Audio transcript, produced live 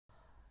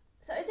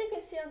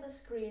can see on the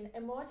screen, a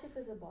motive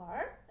is a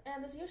bar,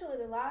 and as usually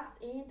the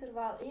last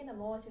interval in a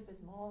motive is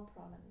more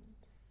prominent.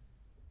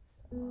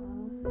 So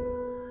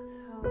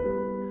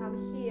come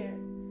here,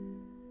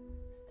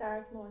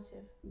 start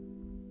motive.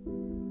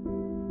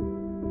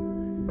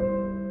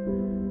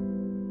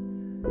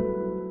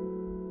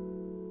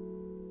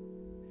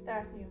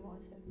 Start new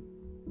motive.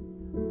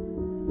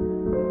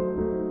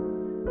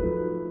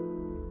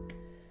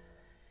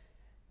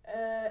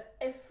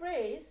 A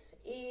phrase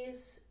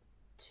is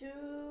to...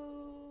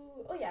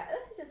 Oh yeah,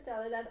 let me just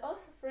tell you that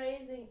also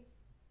phrasing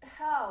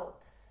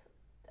helps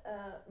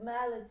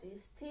melody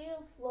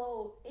still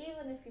flow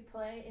even if you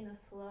play in a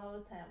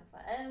slow tempo.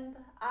 And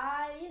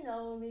you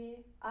know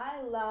me,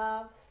 I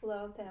love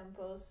slow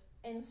tempos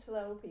in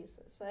slow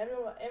pieces. So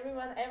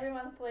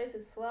everyone plays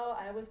it slow.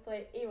 I always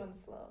play even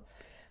slow.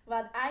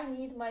 But I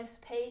need my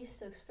space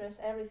to express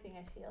everything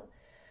I feel.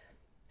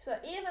 So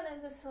even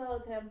in the slow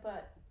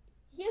tempo,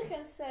 you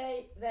can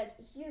say that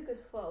you could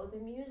flow, the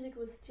music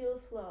would still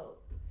flow.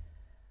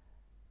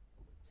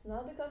 It's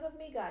not because of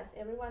me, guys,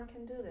 everyone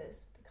can do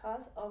this,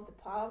 because of the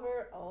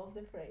power of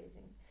the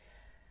phrasing.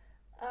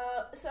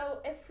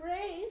 So a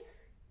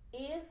phrase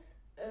is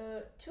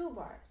 2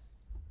 bars.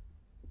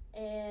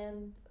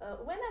 And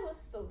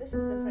so this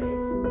is the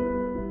phrase.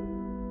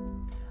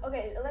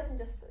 Okay, let me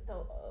just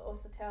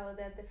also tell you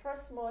that the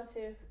first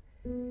motive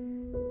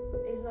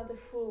is not a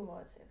full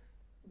motive,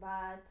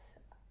 but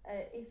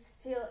it's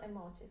still a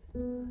motive.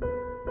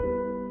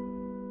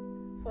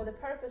 For the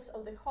purpose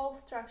of the whole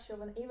structure,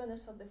 when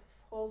evenness of the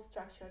whole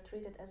structure are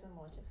treated as a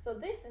motive. So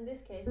this, in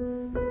this case,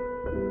 1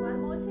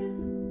 motive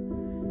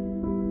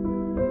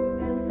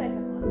and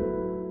second motive.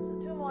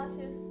 So 2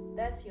 motives,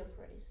 that's your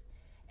phrase.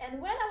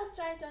 And when I was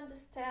trying to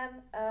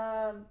understand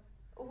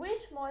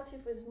which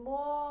motive is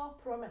more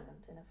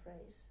prominent in a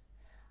phrase,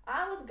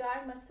 I would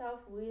guide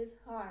myself with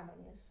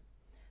harmonies.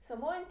 So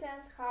more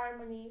intense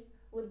harmony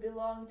would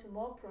belong to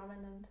more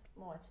prominent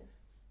motive.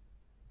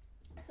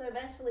 So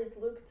eventually it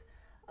looked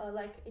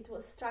like it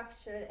was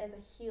structured as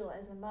a hill,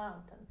 as a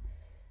mountain.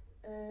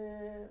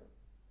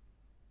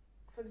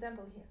 For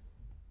example, here.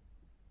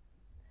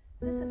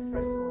 This is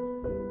first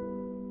motive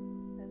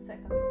and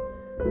second.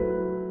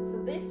 So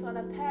this one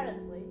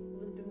apparently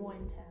would be more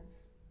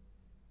intense.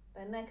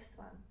 The next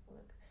one,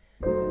 look.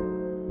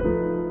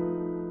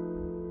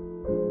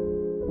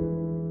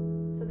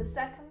 So the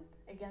second,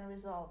 again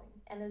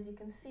resolving. And as you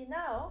can see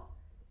now,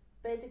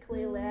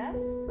 basically less,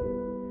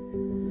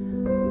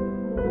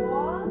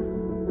 more,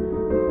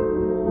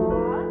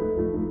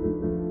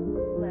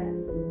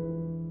 less.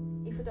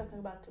 If we're talking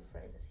about 2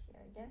 phrases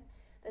here again,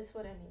 that's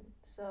what I mean.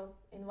 So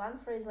in one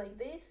phrase like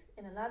this,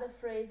 in another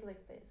phrase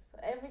like this. So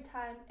every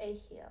time a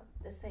heel,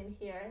 the same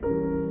here.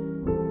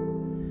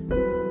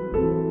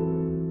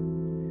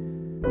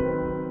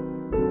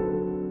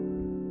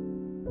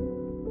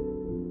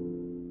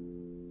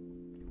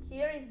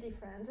 Here is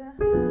different.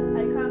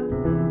 I come to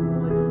this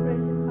more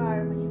expressive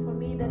harmony. For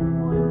me, that's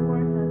more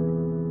important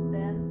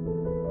than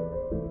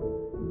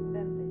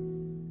this.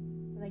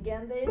 And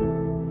again, this.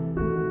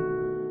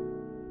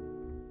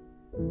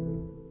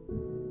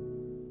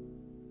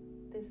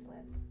 This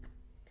less.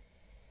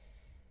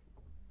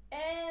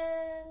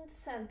 And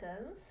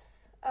sentence.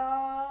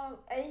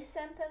 A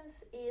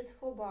sentence is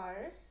 4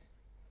 bars.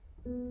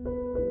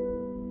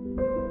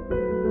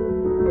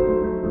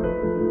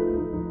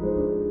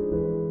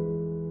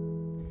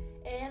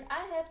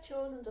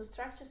 Chosen to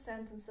structure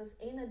sentences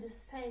in a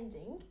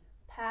descending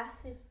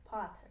passive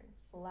pattern,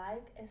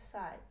 like a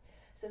sigh.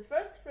 So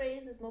first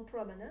phrase is more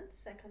prominent,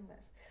 second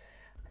less.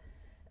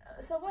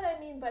 So what I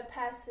mean by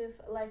passive,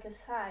 like a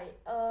sigh,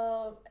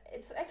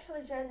 it's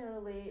actually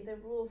generally the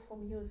rule for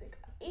music.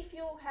 If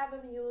you have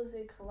a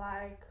music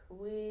like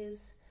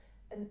with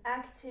an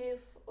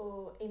active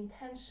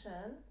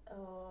intention,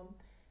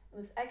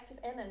 with active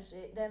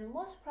energy, then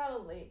most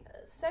probably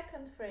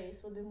second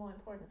phrase will be more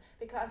important,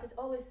 because it's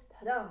always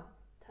ta-dum,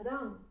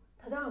 ta-dum,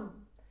 ta-dum.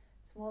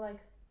 It's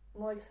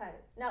more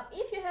excited. Now,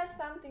 if you have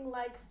something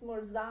like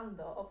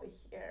smorzando over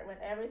here, when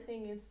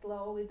everything is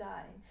slowly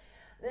dying,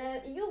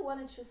 then you want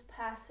to choose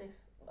passive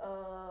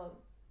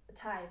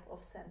type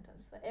of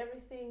sentence, where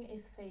everything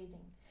is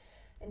fading.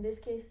 In this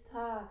case,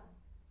 ta,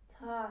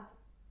 ta,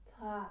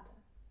 ta,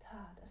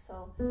 ta.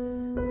 So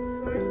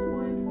first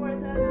more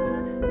important,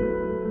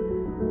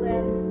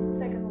 less,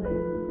 second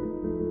less.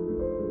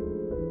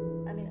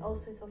 I mean,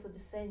 also it's also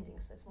descending,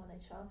 so it's more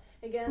natural.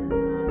 Again,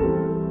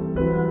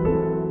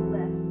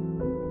 less.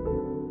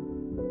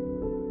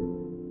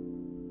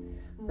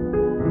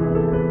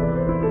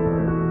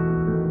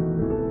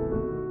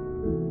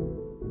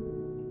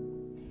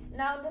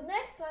 Now the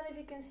next one, if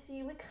you can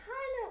see, we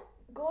kind of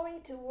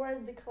going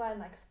towards the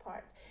climax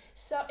part.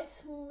 So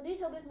it's a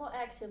little bit more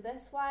active.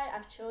 That's why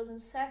I've chosen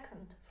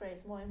second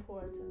phrase, more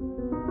important.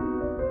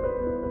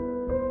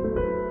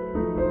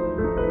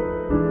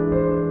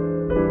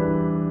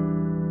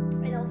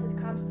 And also it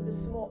comes to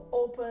this more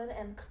open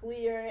and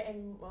clear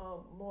and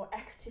more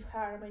active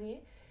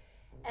harmony.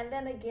 And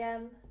then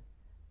again,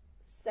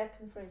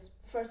 second phrase,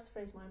 first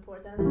phrase more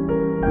important.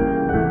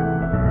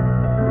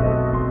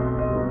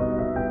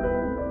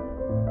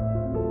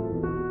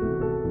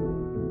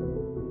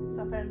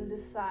 apparently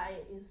this sigh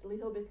is a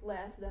little bit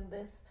less than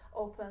this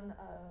open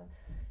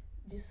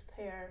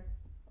despair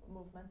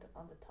movement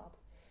on the top.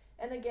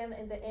 And again,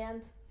 in the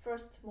end,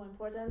 first more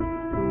important, and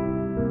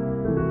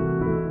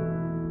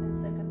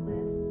second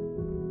less.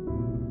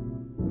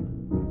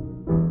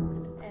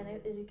 And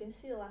as you can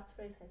see, the last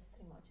phrase has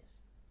 3 motifs.